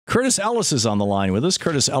Curtis Ellis is on the line with us.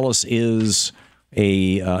 Curtis Ellis is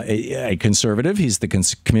a conservative. He's the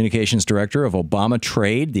communications director of Obama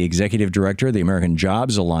Trade, the executive director of the American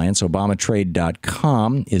Jobs Alliance.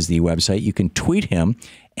 ObamaTrade.com is the website. You can tweet him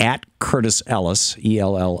at Curtis Ellis,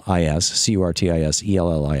 Ellis, Curtis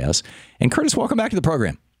Ellis. And Curtis, welcome back to the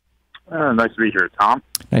program. Nice to be here, Tom.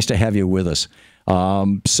 Nice to have you with us.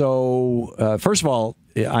 First of all,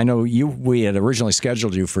 I know we had originally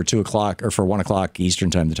scheduled you for 2 o'clock or for 1 o'clock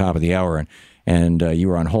Eastern time, the top of the hour, and you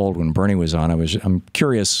were on hold when Bernie was on. I'm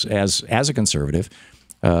curious, as a conservative,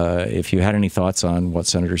 if you had any thoughts on what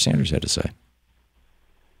Senator Sanders had to say.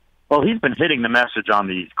 Well, he's been hitting the message on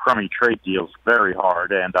these crummy trade deals very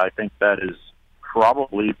hard, and I think that is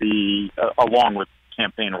probably along with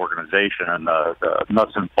campaign organization and the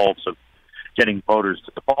nuts and bolts of getting voters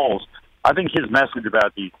to the polls. I think his message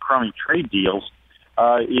about these crummy trade deals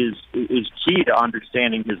is key to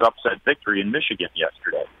understanding his upset victory in Michigan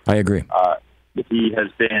yesterday. I agree. He has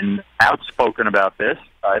been outspoken about this.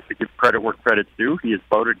 I have to give credit where credit's due. He has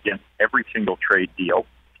voted against every single trade deal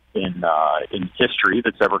in history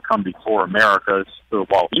that's ever come before America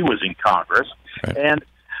while he was in Congress. Right. And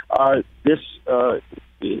this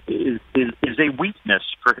is a weakness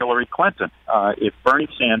for Hillary Clinton. If Bernie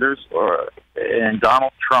Sanders and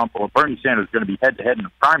Donald Trump, or Bernie Sanders is going to be head-to-head in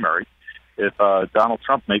the primary, if Donald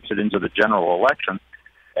Trump makes it into the general election,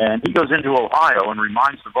 and he goes into Ohio and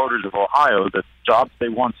reminds the voters of Ohio that jobs they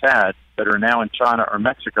once had that are now in China or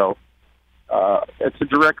Mexico, it's a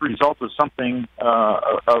direct result of something,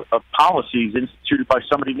 of policies instituted by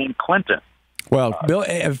somebody named Clinton. Well,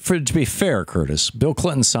 to be fair, Curtis, Bill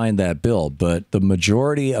Clinton signed that bill, but the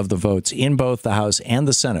majority of the votes in both the House and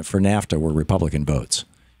the Senate for NAFTA were Republican votes.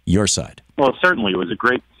 Your side. Well, certainly it was a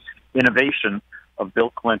great innovation of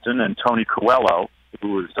Bill Clinton and Tony Coelho,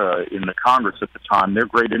 who was in the Congress at the time. Their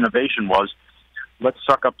great innovation was, let's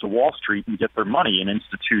suck up to Wall Street and get their money and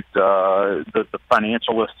institute the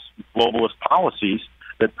financialist, globalist policies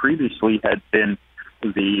that previously had been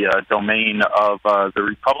the domain of the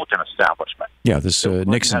Republican establishment. Yeah, this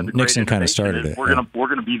Nixon kind of started it. We're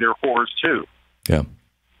gonna be their whores too.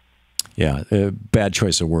 Yeah, bad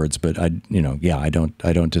choice of words, but I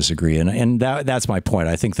don't disagree, and that's my point.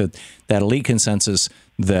 I think that elite consensus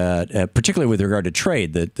that, particularly with regard to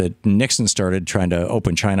trade, that Nixon started trying to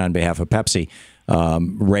open China on behalf of Pepsi.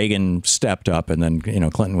 Reagan stepped up, and then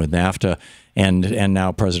Clinton with NAFTA, and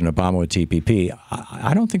now President Obama with TPP.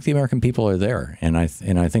 I don't think the American people are there, and I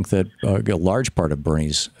think that a large part of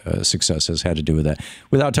Bernie's success has had to do with that.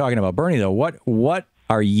 Without talking about Bernie, though, what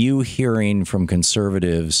are you hearing from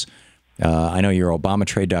conservatives? I know your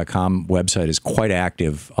ObamaTrade.com website is quite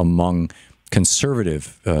active among conservative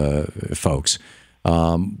folks.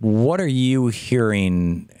 What are you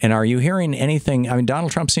hearing? And are you hearing anything? I mean,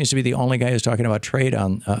 Donald Trump seems to be the only guy who's talking about trade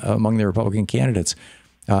among the Republican candidates.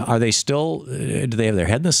 Are they still? Do they have their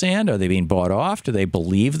head in the sand? Are they being bought off? Do they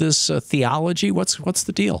believe this theology? What's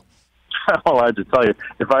the deal? Well, I had to tell you,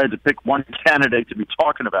 if I had to pick one candidate to be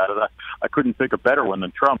talking about it, I couldn't pick a better one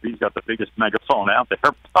than Trump. He's got the biggest megaphone out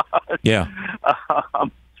there. Yeah.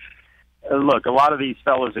 Look, a lot of these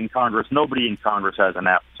fellows in Congress, nobody in Congress has an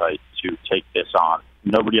appetite to take this on.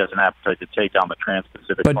 Nobody has an appetite to take on the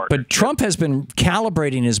Trans-Pacific Partnership. But Trump has been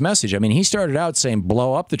calibrating his message. I mean, he started out saying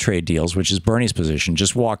blow up the trade deals, which is Bernie's position,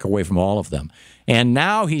 just walk away from all of them. And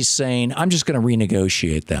now he's saying, I'm just going to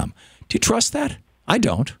renegotiate them. Do you trust that? I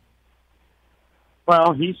don't.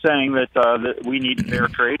 Well, he's saying that we need fair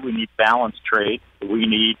trade, we need balanced trade, we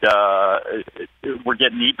need we're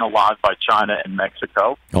getting eaten alive by China and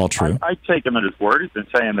Mexico. All true. I take him at his word. He's been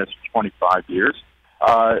saying this for 25 years.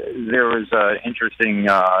 There was an interesting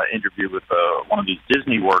interview with one of these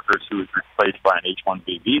Disney workers who was replaced by an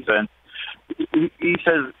H-1B visa, and he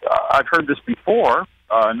says, I've heard this before.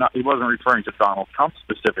 He wasn't referring to Donald Trump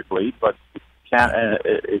specifically, but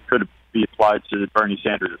it could be applied to Bernie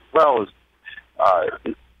Sanders as well. I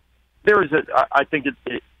think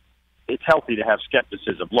it's healthy to have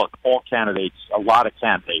skepticism. Look, all candidates, a lot of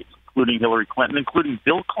candidates, including Hillary Clinton, including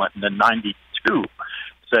Bill Clinton in '92,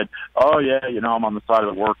 said, "Oh yeah, I'm on the side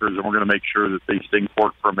of the workers, and we're going to make sure that these things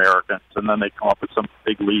work for Americans." And then they come up with some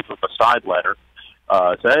big leaf with a side letter,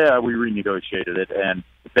 say, "Yeah, we renegotiated it," and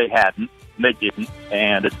they hadn't, they didn't,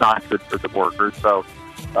 and it's not good for the workers. So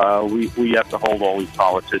we have to hold all these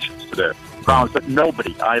politicians to their promise. But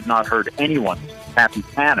nobody, I have not heard anyone, Happy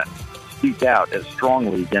Cannon, speak out as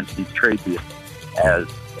strongly against these trade deals as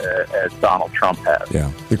Donald Trump has.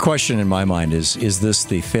 Yeah. The question in my mind is this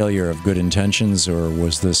the failure of good intentions, or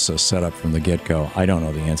was this a setup from the get-go? I don't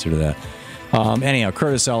know the answer to that. Anyhow,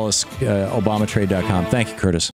 Curtis Ellis, ObamaTrade.com. Thank you, Curtis.